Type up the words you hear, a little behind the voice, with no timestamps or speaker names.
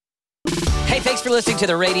Thanks for listening to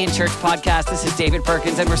the Radiant Church podcast. This is David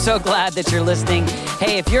Perkins, and we're so glad that you're listening.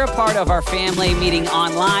 Hey, if you're a part of our family meeting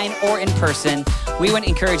online or in person, we want to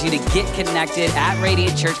encourage you to get connected at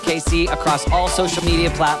Radiant Church KC across all social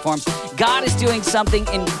media platforms. God is doing something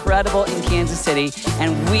incredible in Kansas City,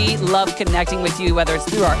 and we love connecting with you, whether it's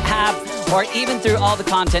through our app or even through all the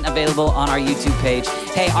content available on our YouTube page.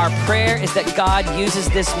 Hey, our prayer is that God uses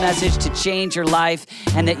this message to change your life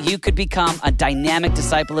and that you could become a dynamic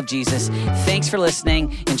disciple of Jesus. Thanks for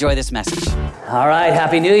listening. Enjoy this message. All right,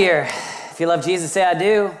 Happy New Year. If you love Jesus, say I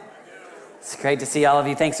do. It's great to see all of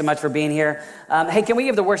you. Thanks so much for being here. Hey, can we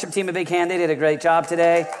give the worship team a big hand? They did a great job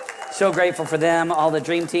today. So grateful for them, all the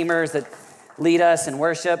dream teamers that lead us in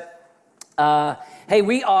worship. Hey,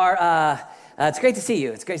 we are... it's great to see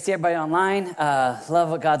you. It's great to see everybody online. Love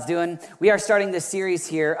what God's doing. We are starting this series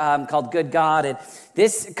here called Good God. And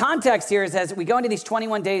this context here is as we go into these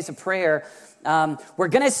 21 days of prayer, we're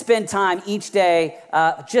going to spend time each day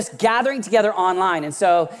just gathering together online. And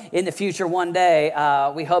so in the future, one day,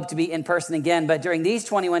 we hope to be in person again. But during these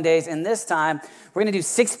 21 days and this time, we're going to do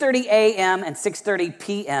 6:30 a.m. and 6:30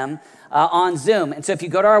 p.m. On Zoom. And so if you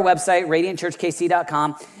go to our website,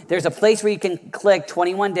 radiantchurchkc.com, there's a place where you can click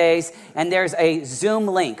 21 days, and there's a Zoom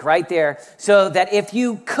link right there so that if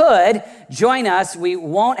you could join us, we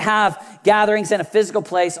won't have gatherings in a physical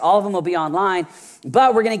place. All of them will be online,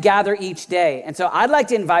 but we're going to gather each day. And so I'd like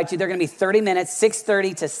to invite you. They're going to be 30 minutes,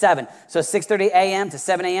 6:30 to 7. So 6:30 a.m. to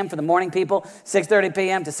 7 a.m. for the morning people, 6:30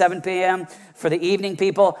 p.m. to 7 p.m. for the evening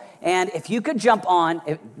people. And if you could jump on,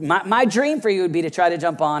 my dream for you would be to try to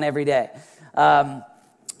jump on every day.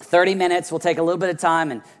 30 minutes, we'll take a little bit of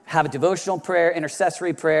time and have a devotional prayer,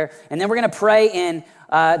 intercessory prayer, and then we're going to pray in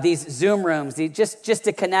these Zoom rooms, just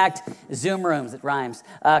to connect, Zoom rooms, it rhymes,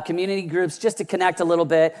 community groups, just to connect a little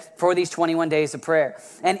bit for these 21 days of prayer.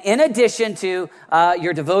 And in addition to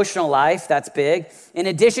your devotional life, that's big, in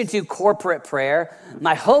addition to corporate prayer,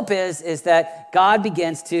 my hope is that God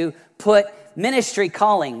begins to put ministry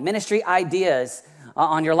calling, ministry ideas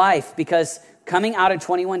on your life, because coming out of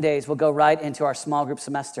 21 days, we'll go right into our small group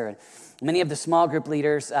semester. Many of the small group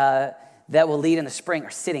leaders that will lead in the spring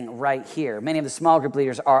are sitting right here. Many of the small group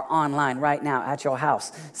leaders are online right now at your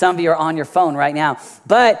house. Some of you are on your phone right now.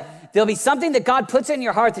 But there'll be something that God puts in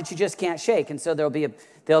your heart that you just can't shake. And so there'll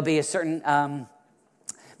be a certain...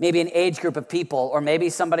 maybe an age group of people, or maybe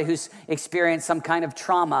somebody who's experienced some kind of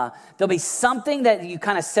trauma. There'll be something that you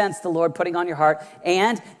kind of sense the Lord putting on your heart,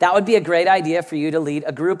 and that would be a great idea for you to lead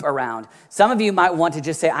a group around. Some of you might want to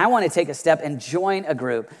just say, I want to take a step and join a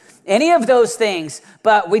group. Any of those things,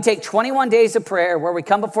 but we take 21 days of prayer where we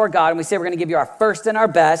come before God and we say we're going to give you our first and our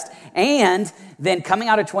best, and then coming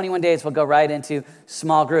out of 21 days, we'll go right into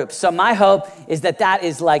small groups. So my hope is that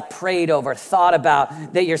is like prayed over, thought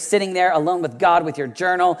about, that you're sitting there alone with God with your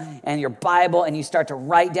journal and your Bible, and you start to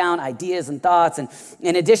write down ideas and thoughts, and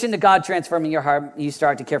in addition to God transforming your heart, you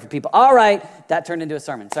start to care for people. All right, that turned into a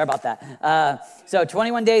sermon. Sorry about that. So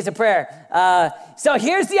 21 days of prayer. So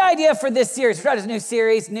here's the idea for this series. We've got a new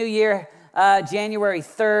series, new year, January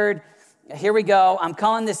 3rd. Here we go. I'm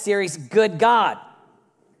calling this series Good God.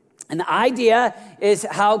 And the idea is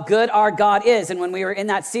how good our God is. And when we were in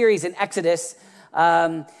that series in Exodus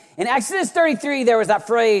 33, there was that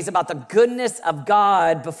phrase about the goodness of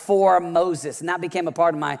God before Moses. And that became a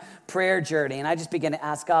part of my prayer journey. And I just began to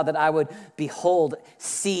ask God that I would behold,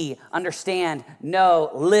 see, understand, know,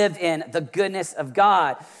 live in the goodness of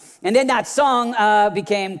God. And then that song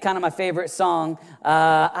became kind of my favorite song.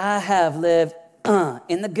 I have lived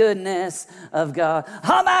in the goodness of God.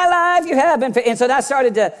 All my life you have been. And so that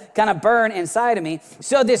started to kind of burn inside of me.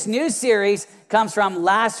 So this new series comes from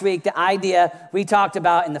last week, the idea we talked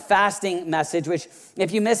about in the fasting message, which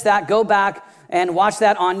if you missed that, go back and watch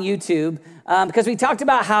that on YouTube, because we talked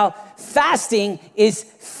about how fasting is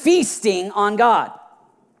feasting on God.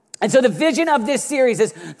 And so the vision of this series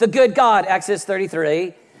is the good God, Exodus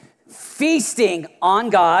 33, feasting on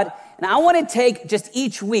God. And I want to take just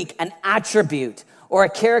each week an attribute or a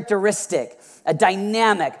characteristic, a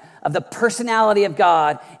dynamic of the personality of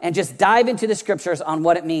God, and just dive into the scriptures on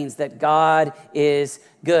what it means that God is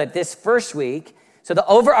good. This first week, so the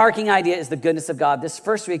overarching idea is the goodness of God. This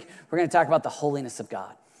first week, we're going to talk about the holiness of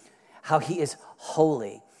God, how he is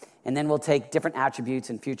holy. And then we'll take different attributes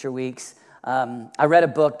in future weeks. I read a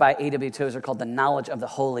book by A.W. Tozer called The Knowledge of the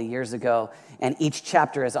Holy years ago, and each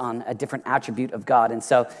chapter is on a different attribute of God. And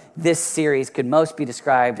so this series could most be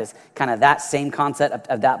described as kind of that same concept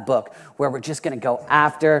of that book, where we're just going to go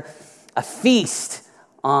after a feast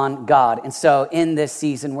on God. And so in this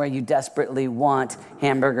season where you desperately want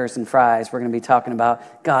hamburgers and fries, we're going to be talking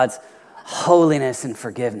about God's holiness and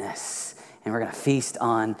forgiveness and we're going to feast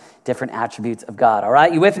on different attributes of God. All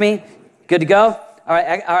right, you with me? Good to go? All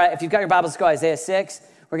right. If you've got your Bibles, go Isaiah 6.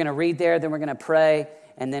 We're going to read there, then we're going to pray,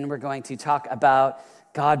 and then we're going to talk about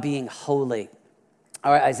God being holy.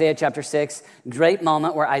 All right, Isaiah chapter 6, great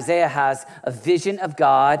moment where Isaiah has a vision of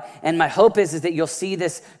God, and my hope is that you'll see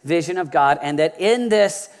this vision of God, and that in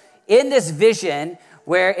this vision,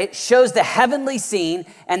 where it shows the heavenly scene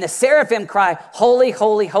and the seraphim cry, holy,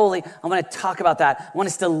 holy, holy. I want to talk about that. I want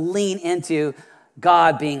us to lean into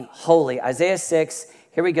God being holy. Isaiah 6,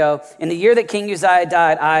 here we go. In the year that King Uzziah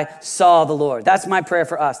died, I saw the Lord. That's my prayer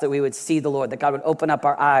for us, that we would see the Lord, that God would open up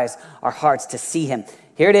our eyes, our hearts to see him.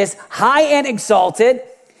 Here it is, high and exalted,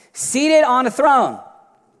 seated on a throne.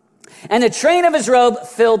 And the train of his robe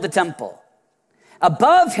filled the temple.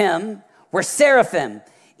 Above him were seraphim,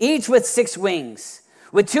 each with 6 wings.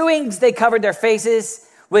 With 2 wings, they covered their faces.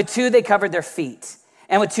 With 2, they covered their feet.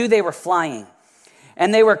 And with 2, they were flying.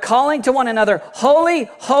 And they were calling to one another, holy,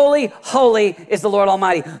 holy, holy is the Lord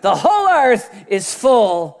Almighty. The whole earth is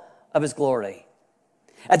full of his glory.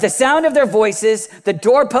 At the sound of their voices, the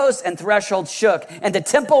doorposts and thresholds shook, and the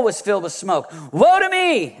temple was filled with smoke. Woe to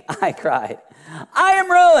me, I cried. I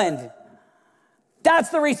am ruined. That's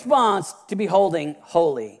the response to beholding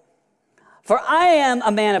holy. For I am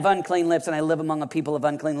a man of unclean lips, and I live among a people of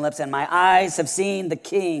unclean lips, and my eyes have seen the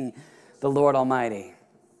King, the Lord Almighty.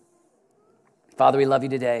 Father, we love you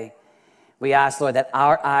today. We ask, Lord, that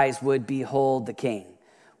our eyes would behold the King.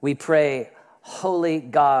 We pray, holy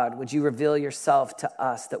God, would you reveal yourself to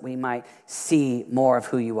us that we might see more of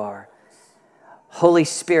who you are. Holy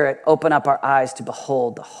Spirit, open up our eyes to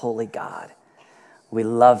behold the holy God. We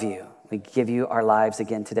love you. We give you our lives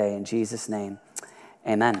again today. In Jesus' name,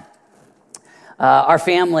 amen. Our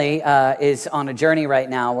family is on a journey right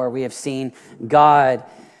now where we have seen God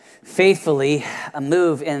faithfully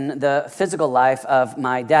move in the physical life of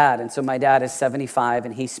my dad. And so my dad is 75,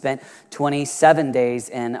 and he spent 27 days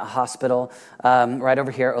in a hospital right over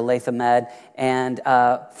here, Olathe Med. And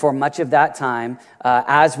for much of that time,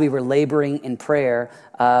 as we were laboring in prayer,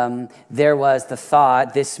 there was the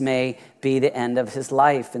thought, this may be the end of his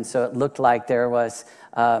life. And so it looked like there was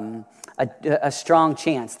a strong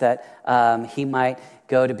chance that he might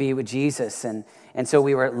go to be with Jesus. And so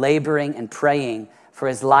we were laboring and praying for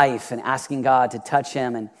his life and asking God to touch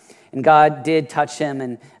him. And God did touch him,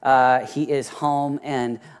 and he is home,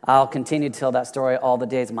 and I'll continue to tell that story all the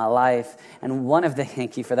days of my life. And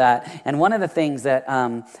thank you for that. And one of the things that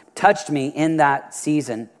touched me in that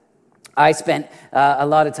season, I spent a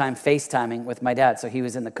lot of time FaceTiming with my dad. So he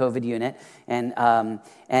was in the COVID unit,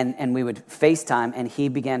 and we would FaceTime, and he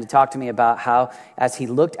began to talk to me about how, as he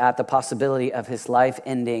looked at the possibility of his life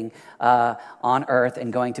ending on earth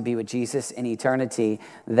and going to be with Jesus in eternity,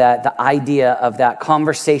 that the idea of that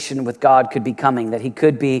conversation with God could be coming, that he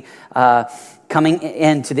could be coming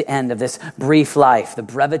into the end of this brief life, the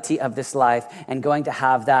brevity of this life, and going to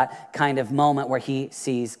have that kind of moment where he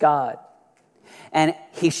sees God. And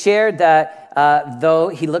he shared that though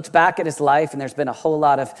he looked back at his life and there's been a whole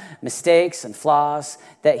lot of mistakes and flaws,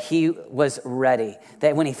 that he was ready.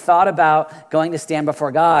 That when he thought about going to stand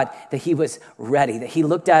before God, that he was ready. That he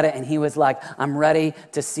looked at it and he was like, I'm ready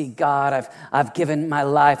to see God. I've given my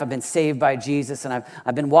life. I've been saved by Jesus, and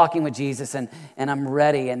I've been walking with Jesus, and I'm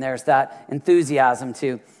ready. And there's that enthusiasm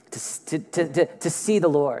to see the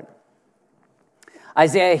Lord.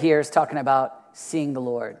 Isaiah here is talking about seeing the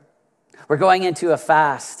Lord. We're going into a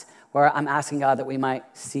fast where I'm asking God that we might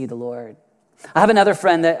see the Lord. I have another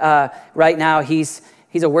friend that right now he's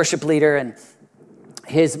a worship leader, and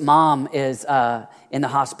his mom is in the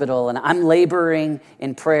hospital, and I'm laboring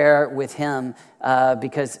in prayer with him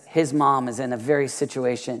because his mom is in a very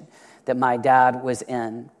situation that my dad was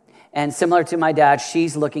in. And similar to my dad,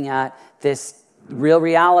 she's looking at this real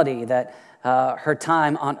reality that her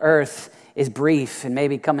time on earth is brief and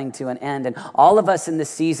maybe coming to an end. And all of us in this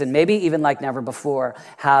season, maybe even like never before,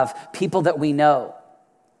 have people that we know,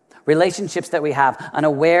 relationships that we have, an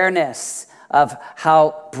awareness of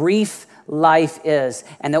how brief life is,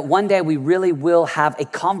 and that one day we really will have a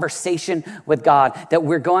conversation with God, that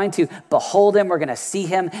we're going to behold him, we're going to see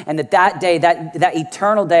him, and that day, that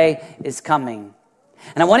eternal day is coming.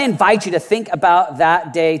 And I want to invite you to think about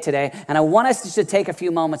that day today, and I want us to take a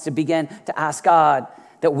few moments to begin to ask God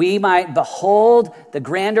that we might behold the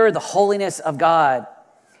grandeur, the holiness of God,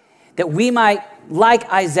 that we might, like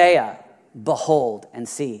Isaiah, behold and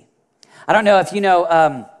see. I don't know if you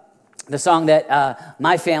know the song that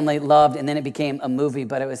my family loved, and then it became a movie,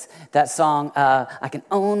 but it was that song, I Can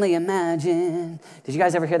Only Imagine. Did you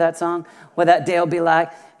guys ever hear that song? What that day will be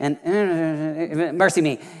like? And mercy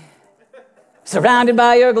me. Surrounded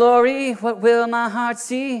by your glory, what will my heart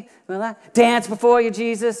see? Will I dance before you,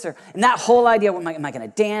 Jesus? And that whole idea, am I going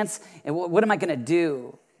to dance? And what am I going to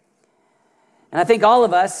do? And I think all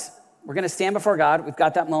of us, we're going to stand before God. We've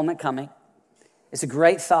got that moment coming. It's a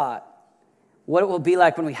great thought. What it will be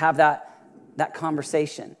like when we have that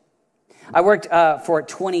conversation. I worked for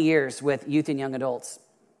 20 years with youth and young adults.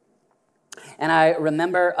 And I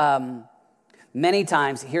remember many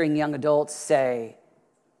times hearing young adults say,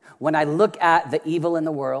 when I look at the evil in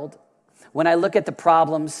the world, when I look at the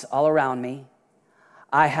problems all around me,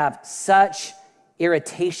 I have such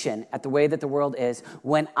irritation at the way that the world is.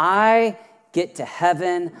 When I get to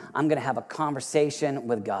heaven, I'm going to have a conversation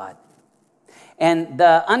with God. And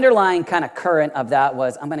the underlying kind of current of that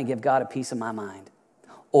was, I'm going to give God a piece of my mind.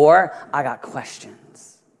 Or, I got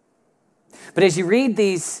questions. But as you read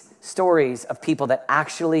these stories of people that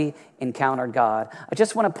actually encountered God, I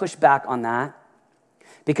just want to push back on that.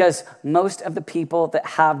 Because most of the people that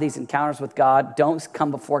have these encounters with God don't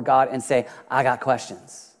come before God and say, I got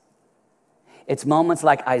questions. It's moments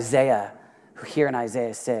like Isaiah, who here in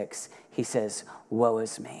Isaiah 6, he says, woe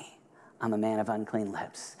is me. I'm a man of unclean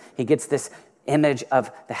lips. He gets this image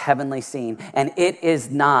of the heavenly scene. And it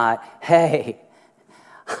is not, hey,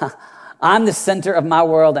 I'm the center of my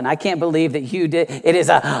world and I can't believe that you did. It is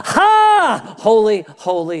holy,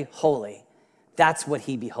 holy, holy. That's what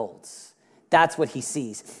he beholds. That's what he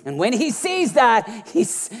sees. And when he sees that,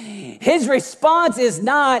 his response is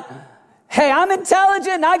not, hey, I'm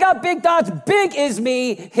intelligent and I got big thoughts. Big is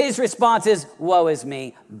me. His response is, woe is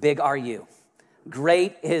me. Big are you.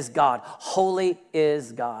 Great is God. Holy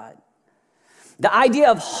is God. The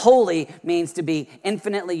idea of holy means to be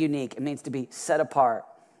infinitely unique. It means to be set apart.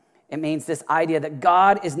 It means this idea that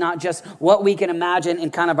God is not just what we can imagine in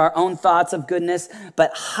kind of our own thoughts of goodness,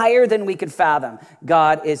 but higher than we could fathom.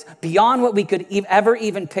 God is beyond what we could ever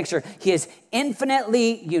even picture. He is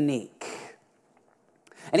infinitely unique.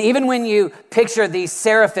 And even when you picture these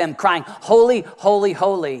seraphim crying, holy, holy,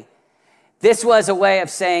 holy, this was a way of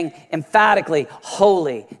saying emphatically,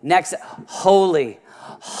 holy. Next, holy,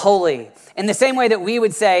 holy. In the same way that we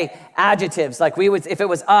would say adjectives, like we would, if it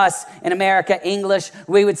was us in America, English,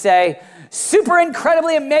 we would say super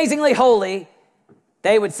incredibly, amazingly holy.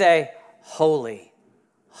 They would say holy,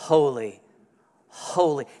 holy,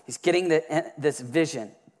 holy. He's getting this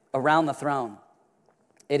vision around the throne.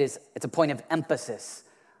 It's a point of emphasis.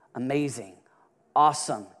 Amazing,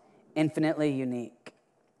 awesome, infinitely unique.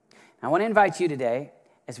 I want to invite you today,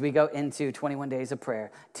 as we go into 21 days of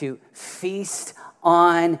prayer, to feast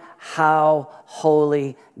on how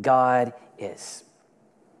holy God is.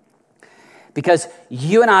 Because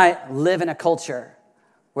you and I live in a culture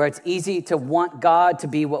where it's easy to want God to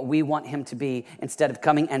be what we want him to be instead of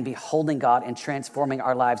coming and beholding God and transforming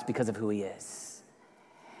our lives because of who he is.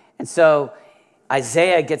 And so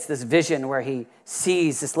Isaiah gets this vision where he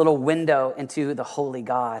sees this little window into the holy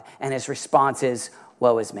God, and his response is,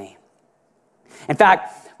 woe is me. In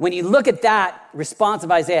fact, when you look at that response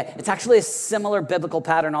of Isaiah, it's actually a similar biblical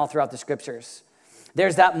pattern all throughout the scriptures.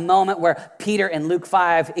 There's that moment where Peter in Luke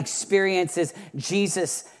 5 experiences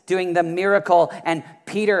Jesus doing the miracle, and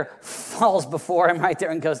Peter falls before him right there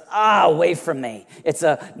and goes, away from me. It's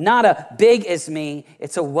not a big is me,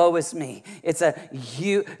 it's a woe is me. It's a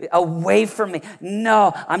you, away from me.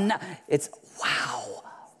 No, I'm not. It's wow.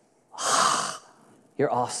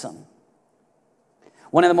 You're awesome.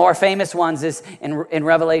 One of the more famous ones is in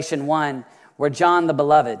Revelation 1, where John the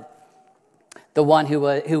Beloved, the one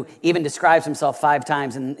who even describes himself 5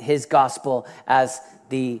 times in his gospel as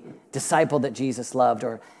the disciple that Jesus loved,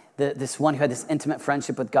 or this one who had this intimate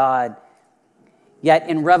friendship with God. Yet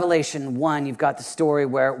in Revelation 1, you've got the story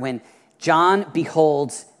where when John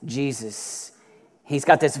beholds Jesus, he's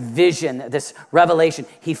got this vision, this revelation,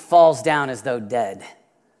 he falls down as though dead.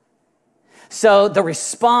 So the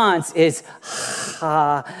response is,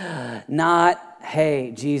 not,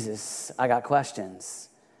 hey, Jesus, I got questions.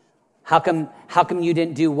 How come you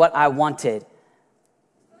didn't do what I wanted?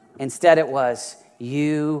 Instead it was,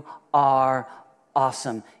 you are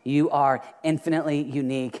awesome. You are infinitely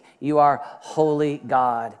unique. You are holy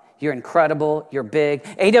God. You're incredible. You're big.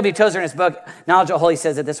 A.W. Tozer in his book, Knowledge of Holy,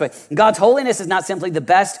 says it this way. God's holiness is not simply the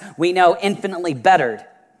best we know, infinitely bettered.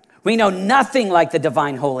 We know nothing like the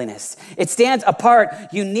divine holiness. It stands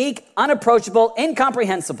apart, unique, unapproachable,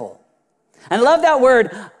 incomprehensible. And I love that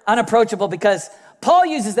word, unapproachable, because Paul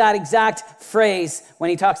uses that exact phrase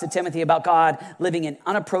when he talks to Timothy about God living in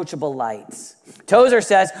unapproachable lights. Tozer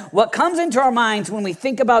says, what comes into our minds when we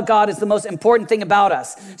think about God is the most important thing about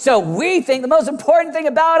us. So we think the most important thing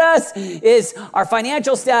about us is our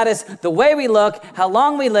financial status, the way we look, how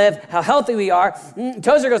long we live, how healthy we are.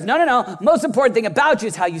 Tozer goes, no. Most important thing about you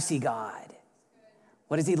is how you see God.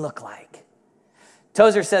 What does he look like?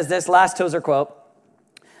 Tozer says this, last Tozer quote.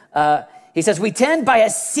 He says, we tend by a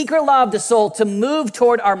secret law of the soul to move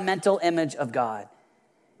toward our mental image of God.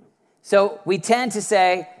 So we tend to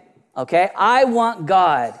say, okay, I want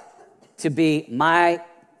God to be my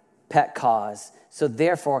pet cause. So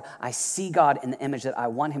therefore, I see God in the image that I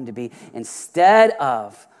want him to be, instead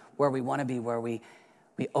of where we want to be, where we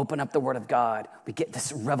open up the word of God. We get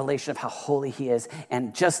this revelation of how holy he is.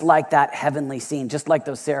 And just like that heavenly scene, just like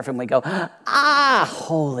those seraphim, we go,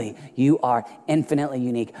 holy. You are infinitely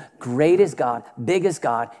unique. Great is God. Big is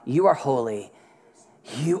God. You are holy.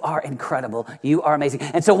 You are incredible. You are amazing.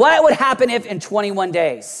 And so what would happen if in 21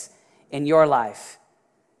 days in your life,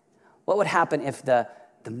 what would happen if the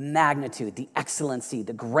magnitude, the excellency,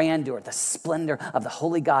 the grandeur, the splendor of the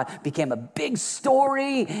holy God became a big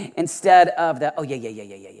story instead of the, oh,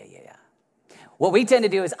 yeah. What we tend to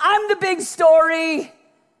do is, I'm the big story,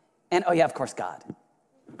 and oh, yeah, of course, God.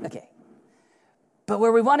 Okay. But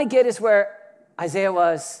where we want to get is where Isaiah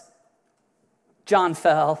was, John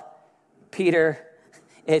fell, Peter,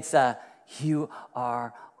 it's you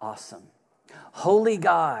are awesome. Holy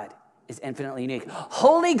God is infinitely unique.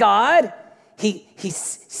 Holy God, He's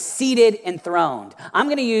seated, enthroned. I'm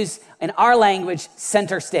going to use, in our language,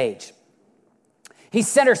 center stage. He's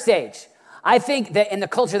center stage. I think that in the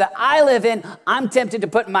culture that I live in, I'm tempted to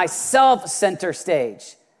put myself center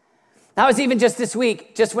stage. That was even just this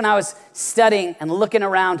week, just when I was studying and looking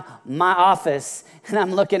around my office, and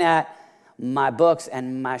I'm looking at my books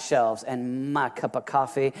and my shelves and my cup of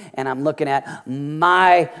coffee, and I'm looking at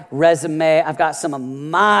my resume. I've got some of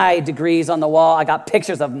my degrees on the wall. I got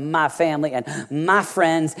pictures of my family and my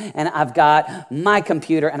friends, and I've got my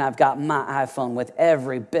computer, and I've got my iPhone with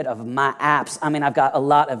every bit of my apps. I mean, I've got a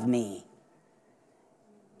lot of me.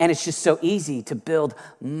 And it's just so easy to build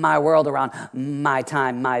my world around my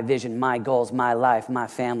time, my vision, my goals, my life, my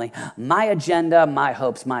family, my agenda, my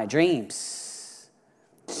hopes, my dreams.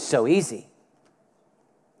 So easy.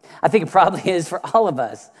 I think it probably is for all of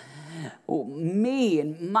us. Me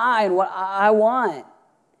and mine, what I want.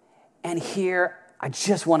 And here, I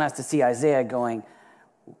just want us to see Isaiah going,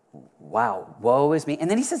 wow, woe is me.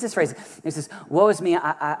 And then he says this phrase. He says, woe is me,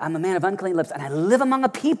 I'm a man of unclean lips, and I live among a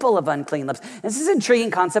people of unclean lips. And this is an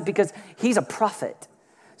intriguing concept because he's a prophet.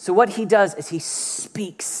 So what he does is he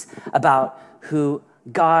speaks about who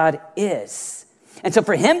God is. And so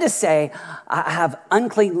for him to say, I have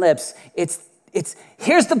unclean lips, it's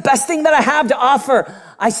here's the best thing that I have to offer.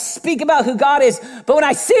 I speak about who God is, but when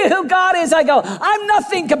I see who God is, I go, I'm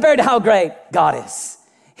nothing compared to how great God is.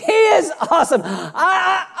 He is awesome.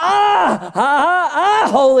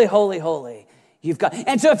 Holy, holy, holy. You've got,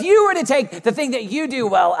 and so if you were to take the thing that you do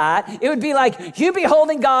well at, it would be like you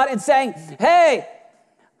beholding God and saying, hey,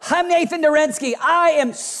 I'm Nathan Dorensky. I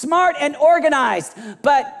am smart and organized,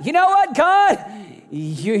 but you know what, God?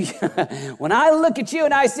 When I look at you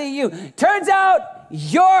and I see you, turns out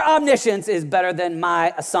your omniscience is better than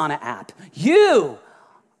my Asana app. You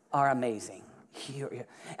are amazing.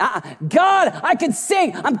 God, I can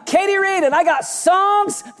sing. I'm Katie Reed and I got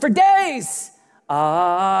songs for days.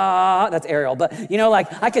 That's Ariel, but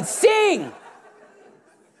I could sing.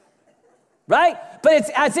 Right? But it's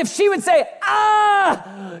as if she would say,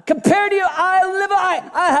 compared to you, I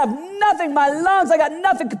have nothing. My lungs, I got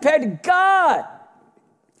nothing compared to God.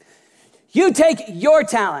 You take your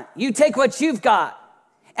talent. You take what you've got.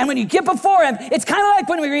 And when you get before him, it's kind of like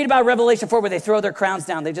when we read about Revelation 4 where they throw their crowns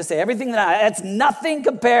down. They just say, everything that's nothing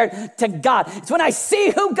compared to God. It's when I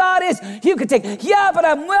see who God is, you could take, yeah, but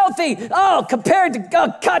I'm wealthy. Oh, compared to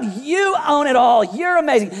God, you own it all. You're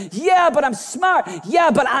amazing. Yeah, but I'm smart.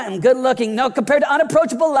 Yeah, but I'm good looking. No, compared to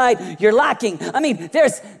unapproachable light, you're lacking. I mean,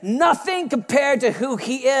 there's nothing compared to who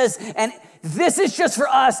he is. And this is just for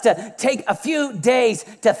us to take a few days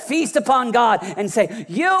to feast upon God and say,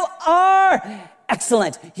 you are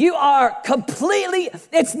excellent. You are completely,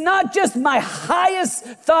 it's not just my highest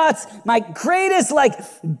thoughts, my greatest,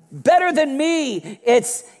 better than me.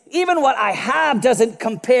 It's even what I have doesn't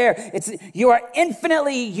compare. You are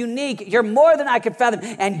infinitely unique. You're more than I could fathom.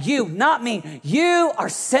 And you, not me, you are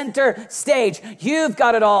center stage. You've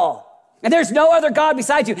got it all. And there's no other God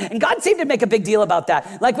besides you. And God seemed to make a big deal about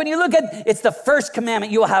that. Like when you look at, it's the first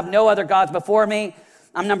commandment, you will have no other gods before me.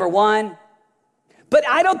 I'm number one. But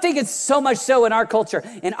I don't think it's so much so in our culture.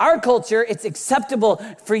 In our culture, it's acceptable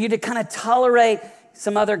for you to kind of tolerate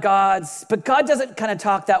some other gods. But God doesn't kind of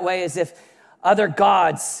talk that way as if other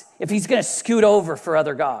gods, if he's going to scoot over for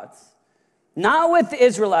other gods. Not with the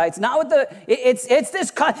Israelites, not with it's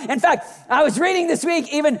this, in fact, I was reading this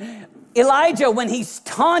week, even Elijah, when he's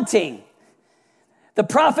taunting the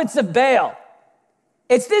prophets of Baal,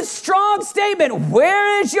 It's this strong statement.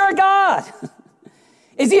 Where is your God?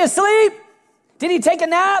 Is he asleep? Did he take a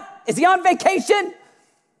nap? Is he on vacation?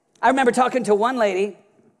 I remember talking to one lady,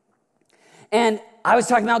 and I was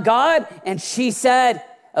talking about God, and she said,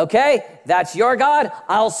 okay, that's your God.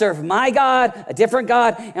 I'll serve my God, a different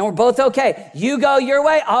God, and we're both okay. You go your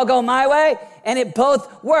way, I'll go my way, and it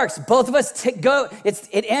both works. Both of us go,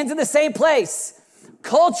 it ends in the same place.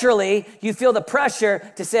 Culturally, you feel the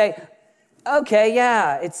pressure to say, okay,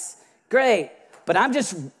 yeah, it's great, but I'm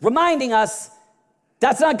just reminding us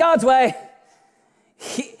that's not God's way.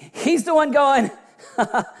 He's the one going,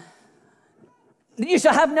 you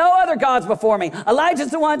shall have no other gods before me. Elijah's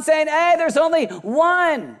the one saying, hey, there's only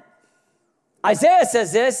one. Isaiah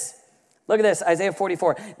says this. Look at this, Isaiah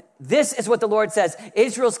 44. This is what the Lord says,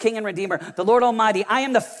 Israel's King and Redeemer, the Lord Almighty. I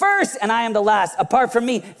am the first and I am the last. Apart from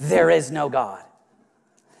me, there is no God.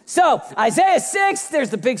 So Isaiah 6, there's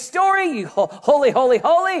the big story. You holy, holy,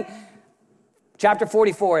 holy. Chapter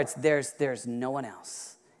 44, there's no one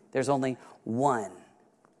else. There's only one.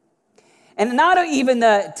 And not even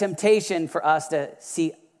the temptation for us to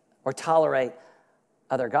see or tolerate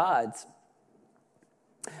other gods,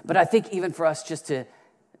 but I think even for us just in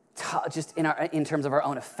terms of our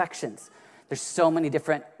own affections, there's so many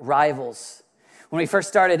different rivals. When we first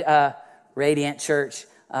started Radiant Church,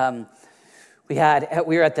 we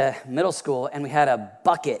were at the middle school, and we had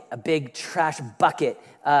a big trash bucket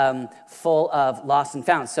full of lost and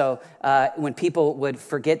found. So when people would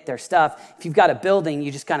forget their stuff, if you've got a building,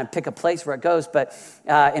 you just kind of pick a place where it goes. But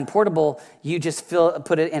in Portable, you just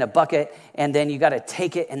put it in a bucket, and then you got to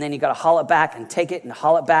take it, and then you got to haul it back and take it and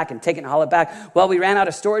haul it back and take it and haul it back. Well, we ran out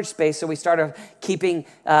of storage space, so we started keeping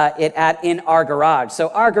it in our garage. So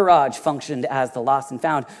our garage functioned as the lost and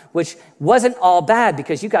found, which wasn't all bad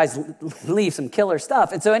because you guys leave some killer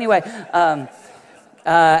stuff. And so anyway,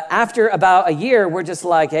 after about a year, we're just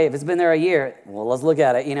like, hey, if it's been there a year, well, let's look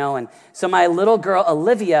at it, And so my little girl,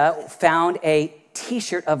 Olivia, found a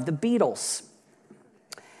T-shirt of the Beatles.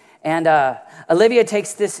 And Olivia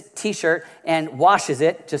takes this T-shirt and washes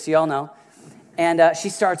it, just so y'all know, and she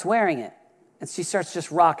starts wearing it. And she starts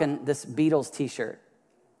just rocking this Beatles T-shirt.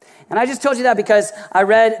 And I just told you that because I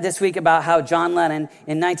read this week about how John Lennon,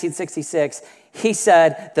 in 1966, he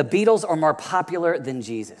said, the Beatles are more popular than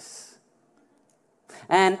Jesus.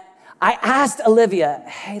 And I asked Olivia,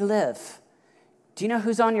 hey, Liv, do you know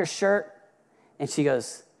who's on your shirt? And she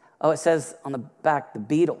goes, oh, it says on the back, the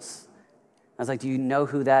Beatles. I was like, do you know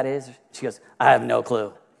who that is? She goes, I have no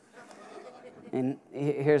clue. And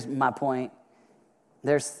here's my point.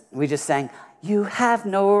 We just sang, you have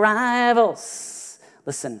no rivals.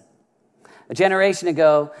 Listen, a generation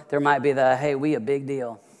ago, there might be hey, we a big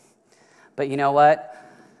deal. But you know what?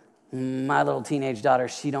 My little teenage daughter,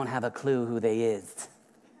 she don't have a clue who they is.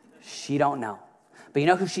 She don't know. But you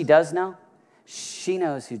know who she does know? She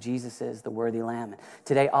knows who Jesus is, the worthy Lamb.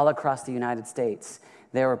 Today, all across the United States,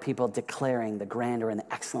 there are people declaring the grandeur and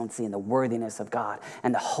the excellency and the worthiness of God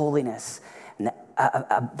and the holiness and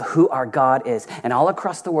who our God is. And all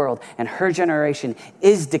across the world, and her generation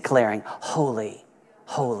is declaring, holy,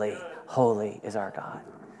 holy, holy is our God.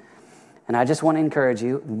 And I just want to encourage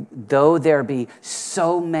you, though there be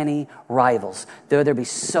so many rivals, though there be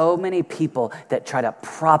so many people that try to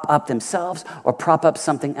prop up themselves or prop up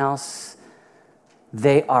something else,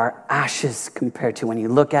 they are ashes compared to when you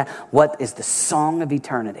look at what is the song of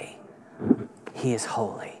eternity. He is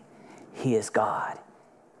holy. He is God.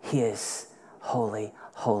 He is holy,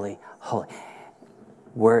 holy, holy.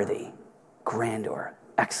 Worthy, grandeur,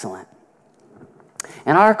 excellent.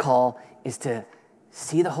 And our call is to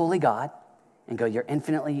see the holy God and go, you're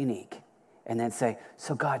infinitely unique. And then say,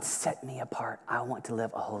 so God, set me apart. I want to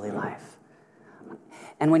live a holy life.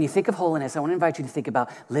 And when you think of holiness, I want to invite you to think about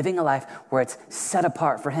living a life where it's set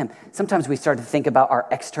apart for him. Sometimes we start to think about our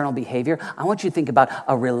external behavior. I want you to think about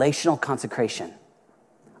a relational consecration.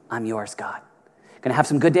 I'm yours, God. Going to have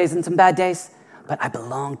some good days and some bad days, but I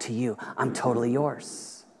belong to you. I'm totally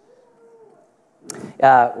yours.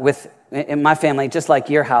 In my family, just like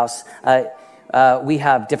your house, we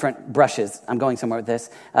have different brushes. I'm going somewhere with this.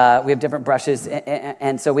 We have different brushes.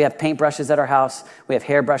 And so we have paint brushes at our house. We have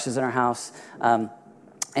hair brushes in our house.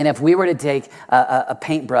 And if we were to take a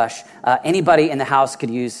paintbrush, anybody in the house could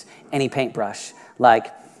use any paintbrush.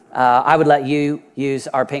 I would let you use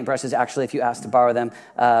our paintbrushes, actually, if you asked to borrow them.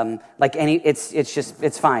 It's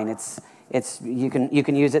fine. You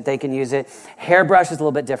can use it, they can use it. Hairbrush is a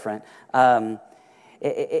little bit different.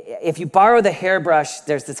 if you borrow the hairbrush,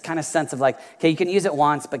 there's this kind of sense of like, okay, you can use it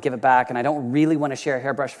once, but give it back. And I don't really want to share a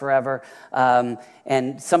hairbrush forever.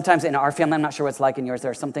 And sometimes in our family, I'm not sure what it's like in yours, there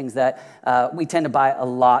are some things that we tend to buy a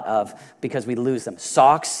lot of because we lose them.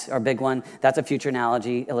 Socks are a big one. That's a future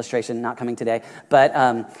analogy illustration, not coming today. But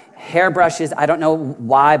hairbrushes, I don't know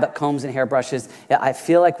why, but combs and hairbrushes, I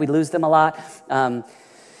feel like we lose them a lot.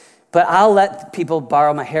 But I'll let people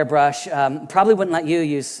borrow my hairbrush. Probably wouldn't let you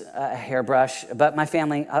use a hairbrush, but my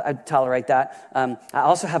family, I'd tolerate that. I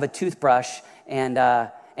also have a toothbrush, and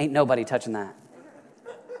ain't nobody touching that.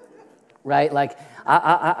 Right? Like,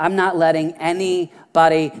 I'm not letting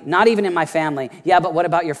anybody, not even in my family. Yeah, but what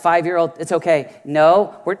about your 5-year-old? It's okay.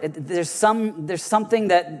 No, there's something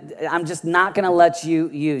that I'm just not going to let you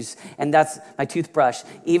use, and that's my toothbrush.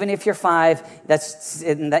 Even if you're 5,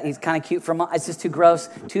 he's kind of cute. It's just too gross.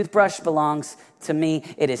 Toothbrush belongs to me.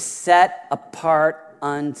 It is set apart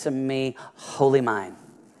unto me, holy mine.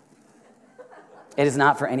 It is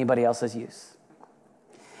not for anybody else's use.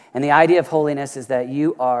 And the idea of holiness is that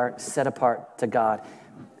you are set apart to God.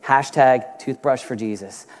 Hashtag toothbrush for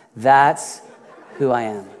Jesus. That's who I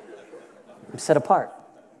am. I'm set apart.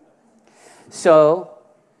 So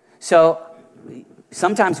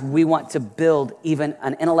sometimes we want to build even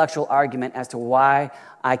an intellectual argument as to why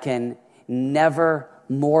I can never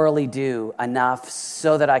morally do enough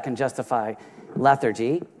so that I can justify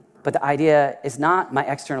lethargy. But the idea is not my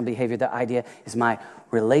external behavior. The idea is my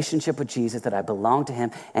relationship with Jesus, that I belong to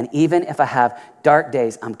him. And even if I have dark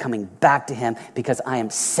days, I'm coming back to him because I am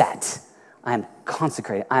set. I am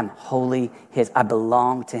consecrated. I am wholly his. I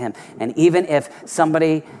belong to him. And even if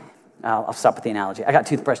somebody, I'll stop with the analogy. I got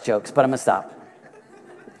toothbrush jokes, but I'm going to stop.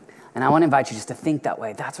 And I want to invite you just to think that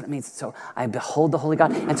way. That's what it means. So I behold the Holy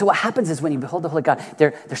God. And so what happens is when you behold the Holy God,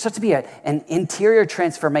 there starts to be an interior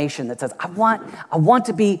transformation that says, I want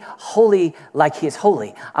to be holy like he is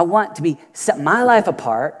holy. I want to set my life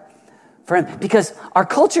apart for him. Because our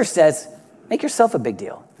culture says, make yourself a big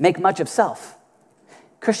deal. Make much of self.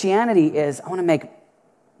 Christianity is, I want to make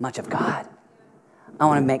much of God. I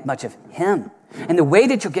want to make much of him. And the way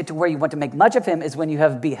that you'll get to where you want to make much of him is when you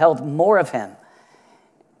have beheld more of him.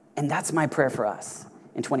 And that's my prayer for us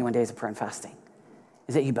in 21 days of prayer and fasting,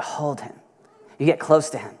 is that you behold him. You get close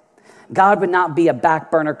to him. God would not be a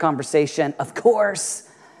back burner conversation, of course.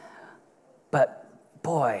 But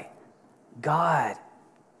boy, God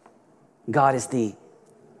is the...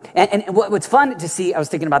 And what's fun to see, I was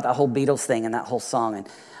thinking about that whole Beatles thing and that whole song. And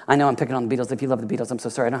I know I'm picking on the Beatles. If you love the Beatles, I'm so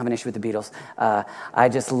sorry. I don't have an issue with the Beatles. I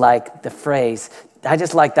just like the phrase. I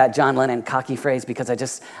just like that John Lennon cocky phrase because I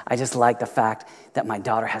just like the fact that my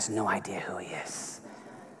daughter has no idea who he is.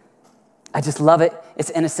 I just love it. It's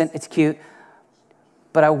innocent. It's cute.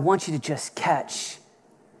 But I want you to just catch.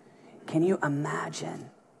 Can you imagine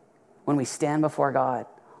when we stand before God,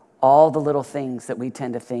 all the little things that we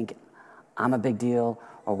tend to think I'm a big deal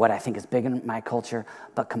or what I think is big in my culture,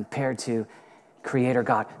 but compared to Creator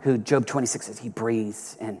God, who Job 26 says he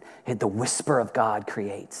breathes and the whisper of God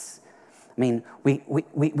creates. I mean, we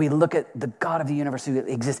look at the God of the universe who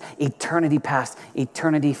exists eternity past,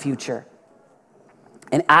 eternity future.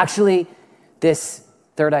 And actually, this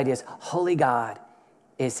third idea is holy God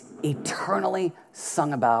is eternally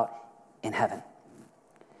sung about in heaven.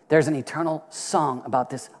 There's an eternal song about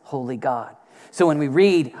this holy God. So when we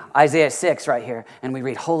read Isaiah 6 right here, and we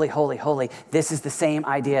read holy, holy, holy, this is the same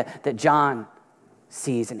idea that John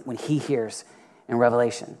sees and when he hears in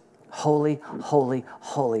Revelation. Holy, holy,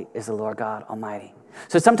 holy is the Lord God Almighty.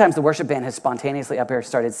 So sometimes the worship band has spontaneously up here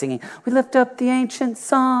started singing, we lift up the ancient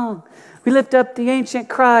song, we lift up the ancient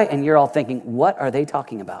cry, and you're all thinking, what are they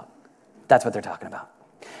talking about? That's what they're talking about.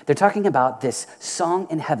 They're talking about this song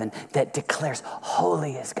in heaven that declares,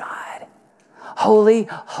 holy is God. Holy,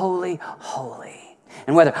 holy, holy.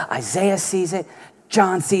 And whether Isaiah sees it,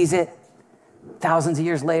 John sees it, thousands of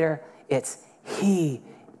years later, it's he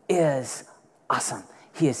is awesome.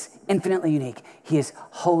 He is infinitely unique. He is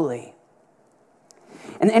holy.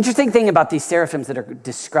 And the interesting thing about these seraphims that are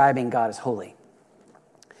describing God as holy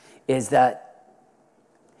is that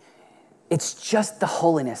it's just the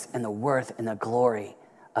holiness and the worth and the glory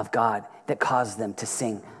of God that causes them to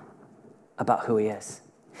sing about who he is.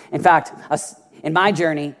 In fact, in my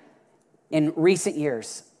journey, in recent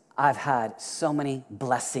years, I've had so many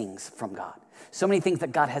blessings from God. So many things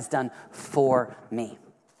that God has done for me.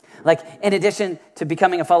 Like, in addition to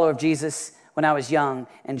becoming a follower of Jesus when I was young,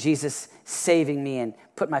 and Jesus saving me and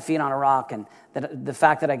put my feet on a rock, and the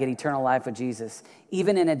fact that I get eternal life with Jesus,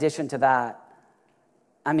 even in addition to that,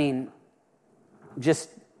 I mean, just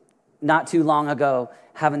not too long ago,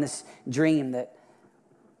 having this dream that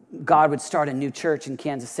God would start a new church in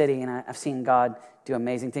Kansas City, and I've seen God do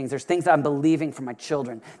amazing things. There's things that I'm believing for my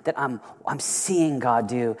children that I'm seeing God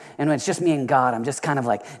do. And when it's just me and God, I'm just kind of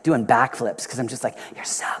like doing backflips because I'm just like, you're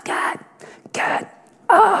so good, good.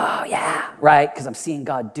 Oh, yeah, right? Because I'm seeing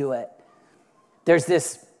God do it. There's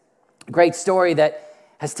this great story that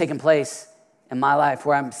has taken place in my life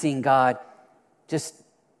where I'm seeing God just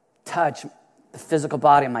touch the physical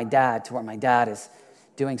body of my dad to where my dad is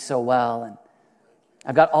doing so well. And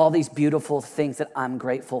I've got all these beautiful things that I'm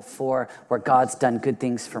grateful for where God's done good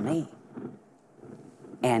things for me.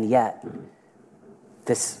 And yet,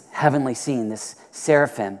 this heavenly scene, this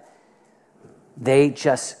seraphim, they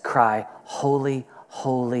just cry, holy,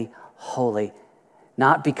 holy, holy.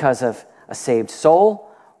 Not because of a saved soul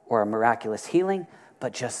or a miraculous healing,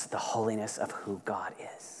 but just the holiness of who God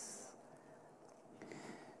is.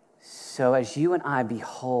 So as you and I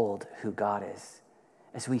behold who God is,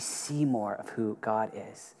 as we see more of who God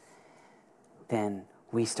is, then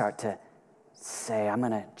we start to say, I'm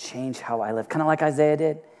going to change how I live. Kind of like Isaiah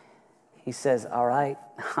did. He says, all right,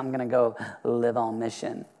 I'm going to go live on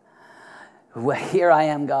mission. Here I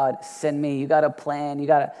am, God, send me. You got a plan. You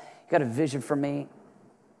got a vision for me.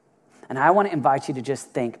 And I want to invite you to just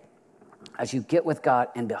think, as you get with God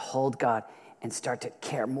and behold God and start to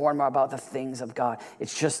care more and more about the things of God, it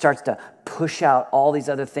just starts to push out all these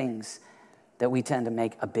other things that we tend to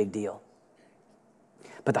make a big deal.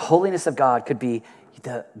 But the holiness of God could be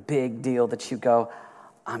the big deal that you go,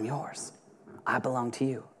 I'm yours. I belong to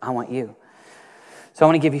you. I want you. So I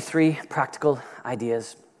want to give you 3 practical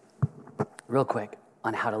ideas real quick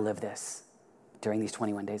on how to live this during these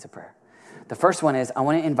 21 days of prayer. The first one is I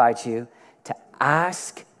want to invite you to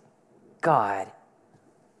ask God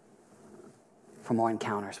for more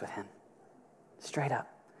encounters with him. Straight up.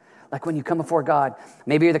 Like when you come before God,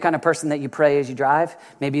 maybe you're the kind of person that you pray as you drive.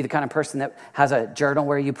 Maybe you're the kind of person that has a journal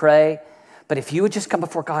where you pray. But if you would just come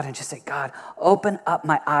before God and just say, God, open up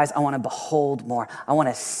my eyes. I want to behold more. I want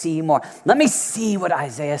to see more. Let me see what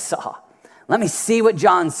Isaiah saw. Let me see what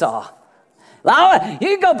John saw.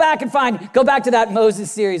 You can go back to that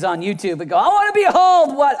Moses series on YouTube and go, I want to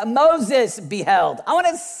behold what Moses beheld. I want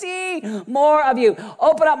to see more of you.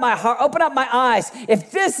 Open up my heart, open up my eyes.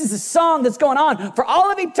 If this is a song that's going on for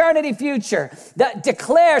all of eternity future that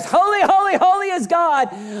declares, holy, holy, holy is God,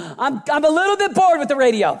 I'm a little bit bored with the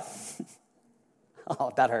radio.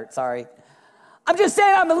 Oh, that hurt, sorry. I'm just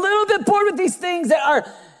saying I'm a little bit bored with these things that are,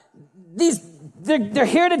 they're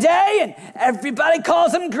here today and everybody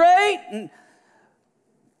calls them great.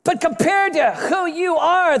 But compared to who you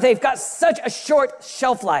are, they've got such a short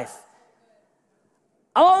shelf life.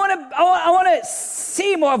 I want to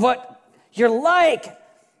see more of what you're like.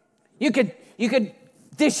 You could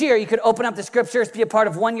this year, you could open up the scriptures, be a part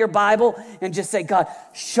of 1 Year Bible, and just say, God,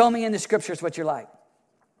 show me in the scriptures what you're like.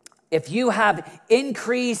 If you have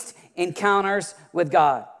increased encounters with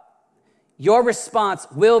God, your response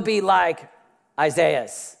will be like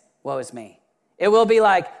Isaiah's, woe is me. It will be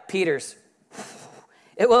like Peter's.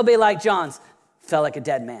 It will be like John's, felt like a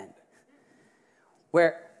dead man.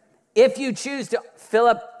 Where if you choose to fill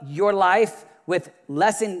up your life with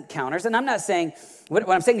less encounters, and I'm not saying, what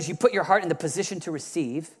I'm saying is you put your heart in the position to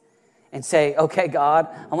receive and say, okay, God,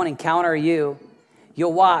 I want to encounter you.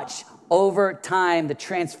 You'll watch over time the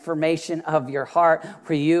transformation of your heart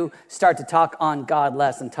where you start to talk on God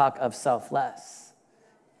less and talk of self less.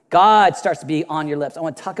 God starts to be on your lips. I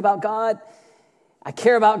want to talk about God. I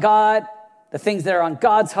care about God. The things that are on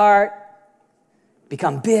God's heart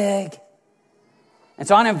become big. And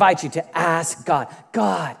so I want to invite you to ask God,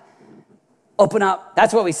 God, open up.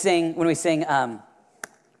 That's what we sing when we sing,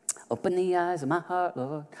 open the eyes of my heart,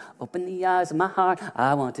 Lord. Open the eyes of my heart.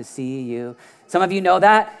 I want to see you. Some of you know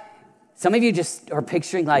that. Some of you just are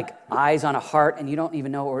picturing like eyes on a heart and you don't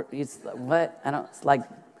even know, or it's what? It's like,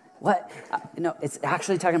 what? No, it's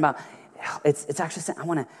actually talking about, it's actually saying, I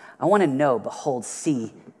want to know, behold,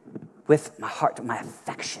 see, with my heart, my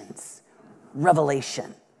affections,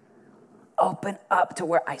 revelation. Open up to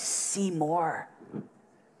where I see more.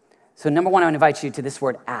 So number 1, I want to invite you to this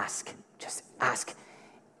word, ask. Just ask.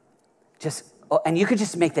 And you could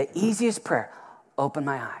just make the easiest prayer. Open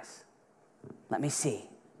my eyes. Let me see.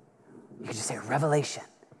 You could just say revelation.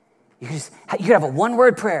 You could have a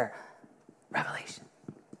 1-word prayer. Revelation.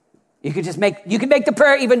 You could make the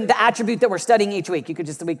prayer even the attribute that we're studying each week. You could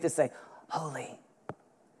just the week just say, holy.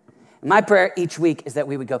 My prayer each week is that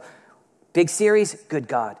we would go, big series, good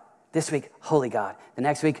God. This week, holy God. The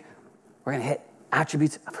next week, we're going to hit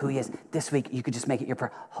attributes of who he is. This week, you could just make it your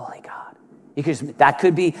prayer, holy God. You could just, that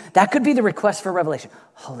could be the request for revelation.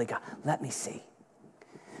 Holy God, let me see.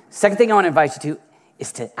 Second thing I want to invite you to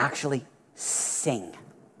is to actually sing.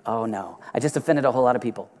 Oh no, I just offended a whole lot of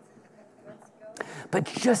people. but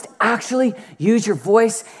just actually use your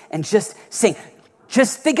voice and just sing.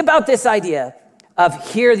 Just think about this idea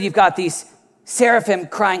of here you've got these seraphim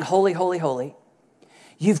crying, holy, holy, holy.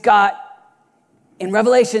 You've got, in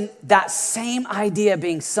Revelation, that same idea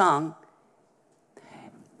being sung.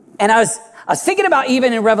 And I was thinking about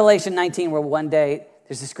even in Revelation 19, where one day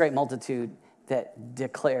there's this great multitude that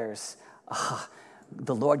declares,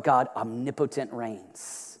 the Lord God omnipotent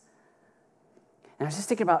reigns. And I was just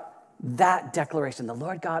thinking about that declaration, the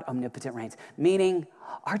Lord God omnipotent reigns, meaning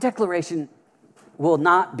our declaration will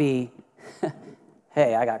not be,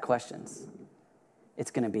 hey, I got questions.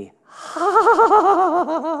 It's going to be,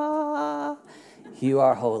 you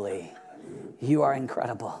are holy. You are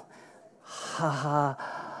incredible.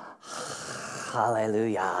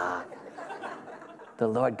 Hallelujah. The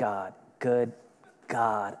Lord God, good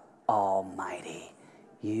God Almighty.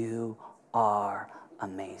 You are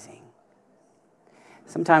amazing.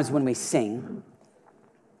 Sometimes when we sing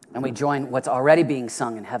and we join what's already being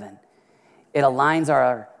sung in heaven, it aligns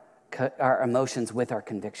our emotions with our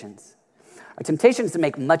convictions. Our temptation is to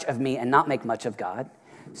make much of me and not make much of God,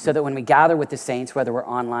 so that when we gather with the saints, whether we're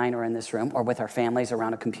online or in this room or with our families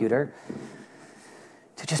around a computer,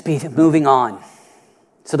 to just be moving on.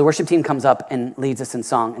 So the worship team comes up and leads us in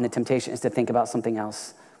song, and the temptation is to think about something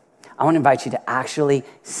else. I want to invite you to actually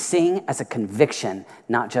sing as a conviction,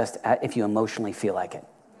 not just if you emotionally feel like it.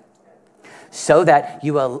 So that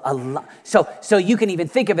you will, so you can even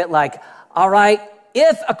think of it like, all right,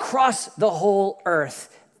 if across the whole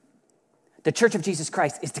earth, the Church of Jesus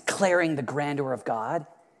Christ is declaring the grandeur of God,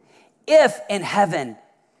 if in heaven,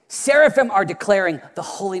 seraphim are declaring the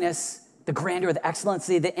holiness, the grandeur, the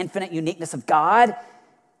excellency, the infinite uniqueness of God,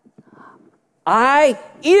 even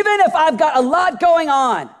if I've got a lot going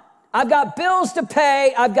on, I've got bills to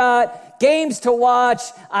pay, I've got games to watch,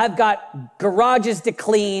 I've got garages to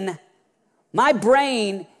clean, my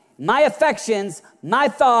brain, my affections, my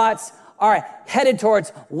thoughts are headed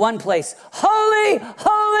towards one place. Holy,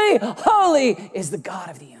 holy, holy is the God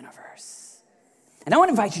of the universe. And I want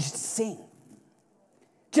to invite you just to sing.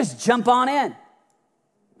 Just jump on in.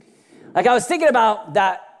 Like I was thinking about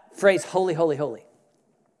that phrase, holy, holy, holy.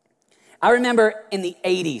 I remember in the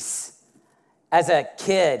 80s, as a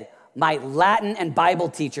kid, my Latin and Bible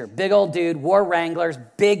teacher, big old dude, wore Wranglers,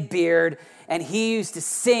 big beard, and he used to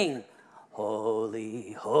sing,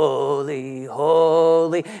 holy, holy,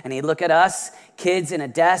 holy. And he'd look at us, kids in a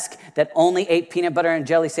desk that only ate peanut butter and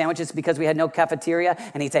jelly sandwiches because we had no cafeteria.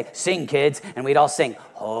 And he'd say, sing, kids. And we'd all sing,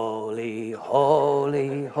 holy,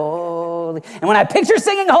 holy, holy. And when I picture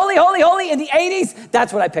singing holy, holy, holy in the 80s,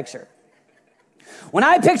 that's what I picture. When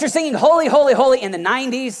I picture singing holy, holy, holy in the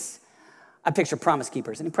 90s, I picture Promise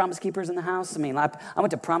Keepers. Any Promise Keepers in the house? I mean, I went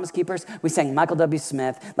to Promise Keepers. We sang Michael W.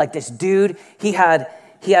 Smith. Like this dude, he had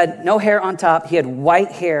no hair on top. He had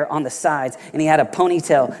white hair on the sides, and he had a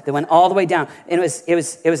ponytail that went all the way down. And it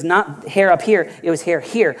was not hair up here. It was hair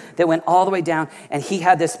here that went all the way down. And he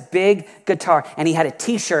had this big guitar, and he had a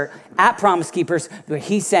T-shirt at Promise Keepers where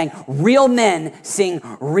he sang, "Real men sing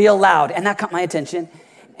real loud," and that caught my attention.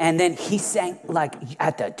 And then he sang like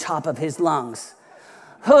at the top of his lungs,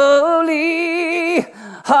 holy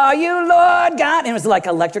are you, Lord God. And it was like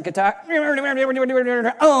electric guitar.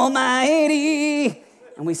 Almighty.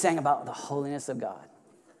 And we sang about the holiness of God.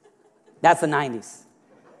 That's the 90s.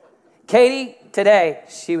 Katie, today,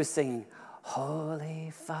 she was singing,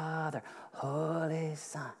 Holy Father, Holy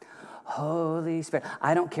Son, Holy Spirit.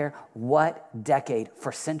 I don't care what decade,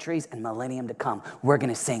 for centuries and millennium to come, we're going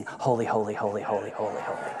to sing, holy, holy, holy, holy, holy,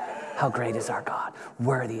 holy. How great is our God?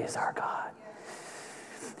 Worthy is our God.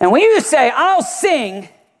 And when you say, I'll sing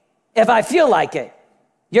if I feel like it,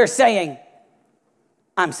 you're saying,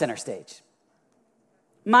 I'm center stage.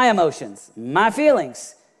 My emotions, my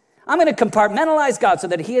feelings. I'm going to compartmentalize God so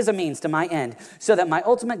that he is a means to my end, so that my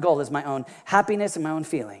ultimate goal is my own happiness and my own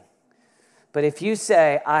feeling. But if you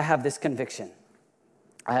say, I have this conviction,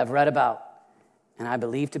 I have read about, and I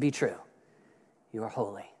believe to be true, you are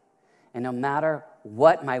holy. And no matter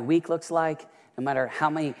what my week looks like, no matter how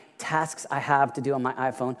many tasks I have to do on my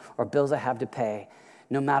iPhone or bills I have to pay,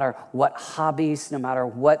 no matter what hobbies, no matter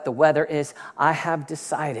what the weather is, I have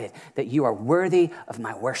decided that you are worthy of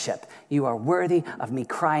my worship. You are worthy of me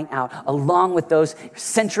crying out, along with those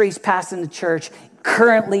centuries past in the church,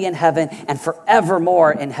 currently in heaven, and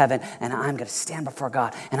forevermore in heaven. And I'm going to stand before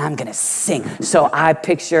God, and I'm going to sing. So I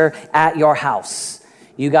picture at your house,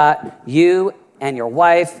 you got you and your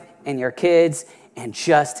wife and your kids, and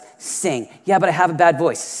just sing. Yeah, but I have a bad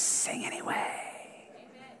voice. Sing anyway.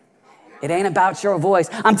 It ain't about your voice.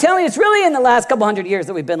 I'm telling you, it's really in the last couple hundred years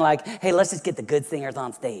that we've been like, hey, let's just get the good singers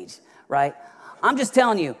on stage, right? I'm just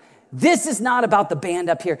telling you, This is not about the band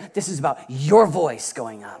up here. This is about your voice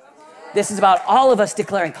going up. This is about all of us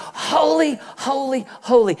declaring, holy, holy,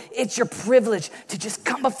 holy. It's your privilege to just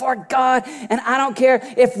come before God. And I don't care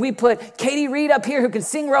if we put Katie Reed up here who can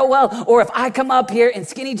sing real well, or if I come up here in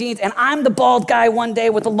skinny jeans and I'm the bald guy one day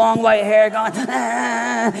with the long white hair going,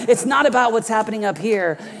 ah. It's not about what's happening up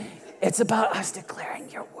here. It's about us declaring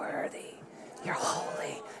you're worthy, you're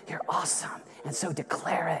holy, you're awesome. And so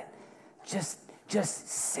declare it. Just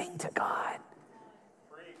sing to God.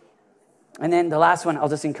 And then the last one, I'll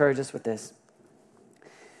just encourage us with this.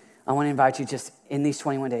 I want to invite you just in these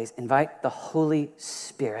 21 days, invite the Holy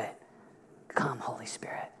Spirit. Come, Holy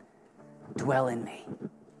Spirit, dwell in me.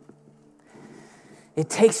 It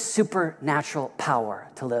takes supernatural power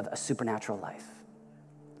to live a supernatural life.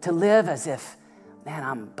 To live as if, man,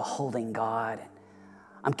 I'm beholding God. And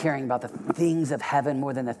I'm caring about the things of heaven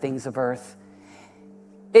more than the things of earth.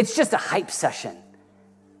 It's just a hype session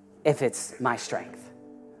if it's my strength.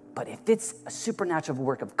 But if it's a supernatural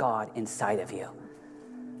work of God inside of you,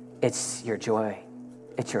 it's your joy,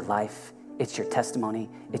 it's your life, it's your testimony,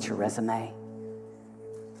 it's your resume.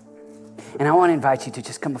 And I want to invite you to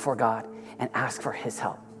just come before God and ask for his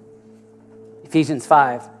help. Ephesians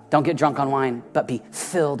 5, don't get drunk on wine, but be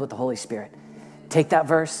filled with the Holy Spirit. Take that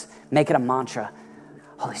verse, make it a mantra.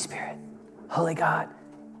 Holy Spirit, Holy God,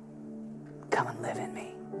 come and live in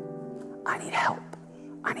me. I need help.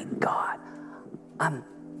 I need God.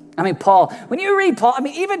 Paul, when you read Paul,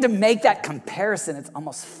 even to make that comparison, it's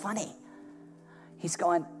almost funny. He's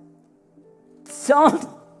going,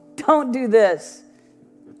 don't do this.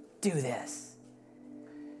 Do this.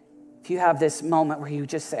 If you have this moment where you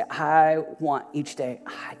just say, I want each day,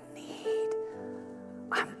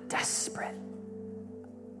 I'm desperate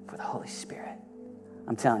for the Holy Spirit.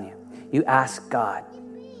 I'm telling you, you ask God,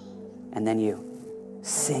 and then you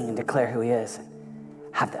sing and declare who he is, and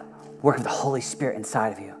have the work of the Holy Spirit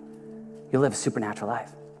inside of you. You'll live a supernatural life.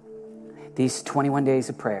 These 21 days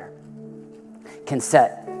of prayer can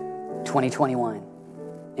set 2021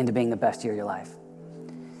 into being the best year of your life.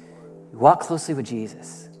 You walk closely with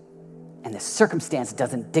Jesus, and the circumstance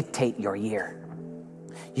doesn't dictate your year.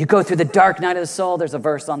 You go through the dark night of the soul, there's a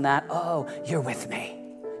verse on that. Oh, you're with me.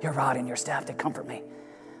 Your rod and your staff to comfort me.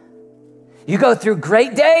 You go through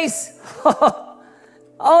great days.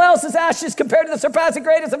 All else is ashes compared to the surpassing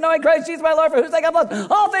greatness of knowing Christ Jesus my Lord, for whose sake I've lost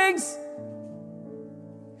all things.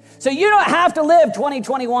 So you don't have to live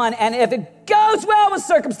 2021, and if it goes well with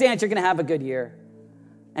circumstance, you're going to have a good year.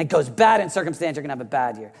 And it goes bad in circumstance, you're going to have a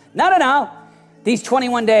bad year. No. These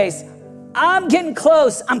 21 days, I'm getting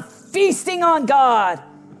close. I'm feasting on God.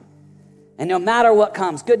 And no matter what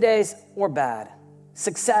comes, good days or bad,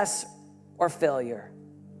 success or failure,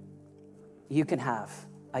 you can have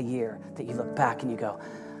a year that you look back and you go,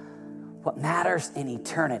 what matters in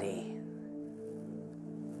eternity,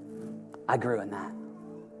 I grew in that.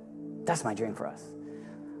 That's my dream for us.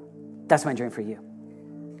 That's my dream for you.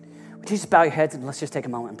 Would you just bow your heads and let's just take a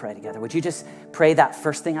moment and pray together? Would you just pray that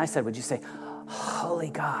first thing I said? Would you say, Holy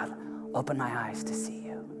God, open my eyes to see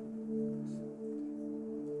you?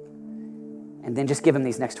 And then just give him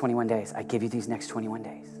these next 21 days. I give you these next 21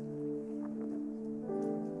 days.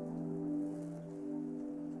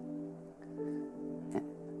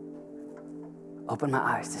 Open my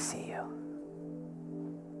eyes to see you.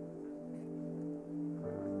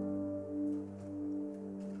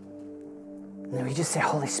 And then we just say,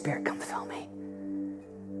 Holy Spirit, come fill me.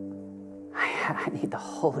 I need the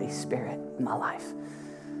Holy Spirit in my life.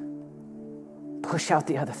 Push out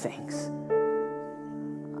the other things.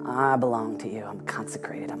 I belong to you. I'm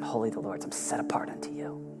consecrated. I'm holy to the Lord. I'm set apart unto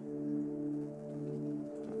you.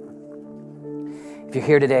 If you're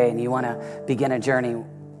here today and you want to begin a journey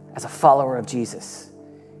as a follower of Jesus,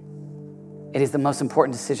 it is the most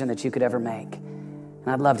important decision that you could ever make. And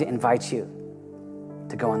I'd love to invite you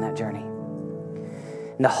to go on that journey.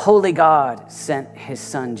 And the Holy God sent his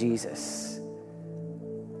son, Jesus.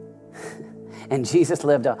 And Jesus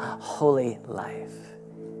lived a holy life.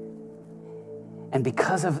 And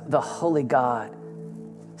because of the Holy God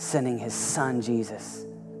sending his son, Jesus,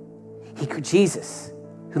 Jesus,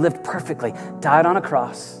 who lived perfectly, died on a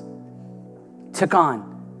cross, took on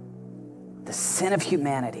the sin of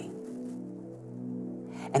humanity,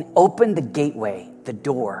 and opened the gateway, the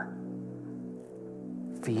door,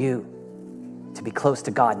 for you to be close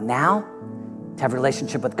to God now, to have a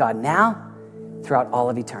relationship with God now, throughout all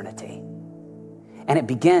of eternity. And it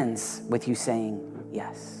begins with you saying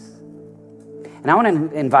yes. And I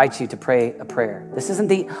want to invite you to pray a prayer. This isn't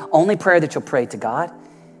the only prayer that you'll pray to God.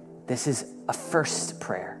 This is a first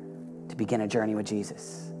prayer to begin a journey with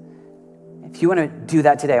Jesus. If you want to do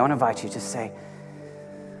that today, I want to invite you to say,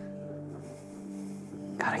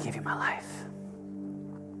 God, I give you my life.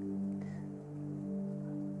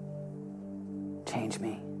 Change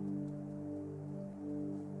me.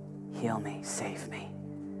 Heal me. Save me.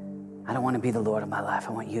 I don't want to be the Lord of my life.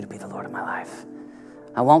 I want you to be the Lord of my life.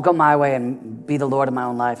 I won't go my way and be the Lord of my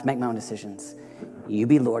own life, make my own decisions. You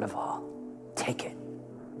be Lord of all. Take it.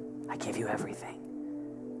 I give you everything.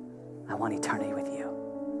 I want eternity with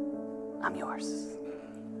you. I'm yours.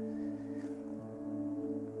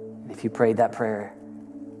 And if you prayed that prayer,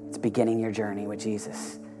 it's beginning your journey with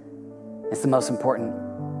Jesus. It's the most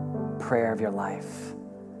important prayer of your life.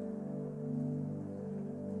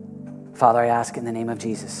 Father, I ask in the name of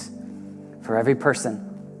Jesus for every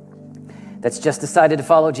person that's just decided to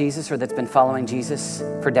follow Jesus or that's been following Jesus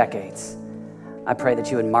for decades, I pray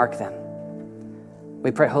that you would mark them.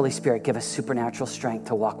 We pray, Holy Spirit, give us supernatural strength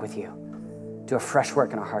to walk with you. Do a fresh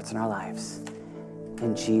work in our hearts and our lives.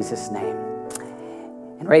 In Jesus' name.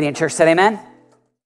 And Radiant Church said amen.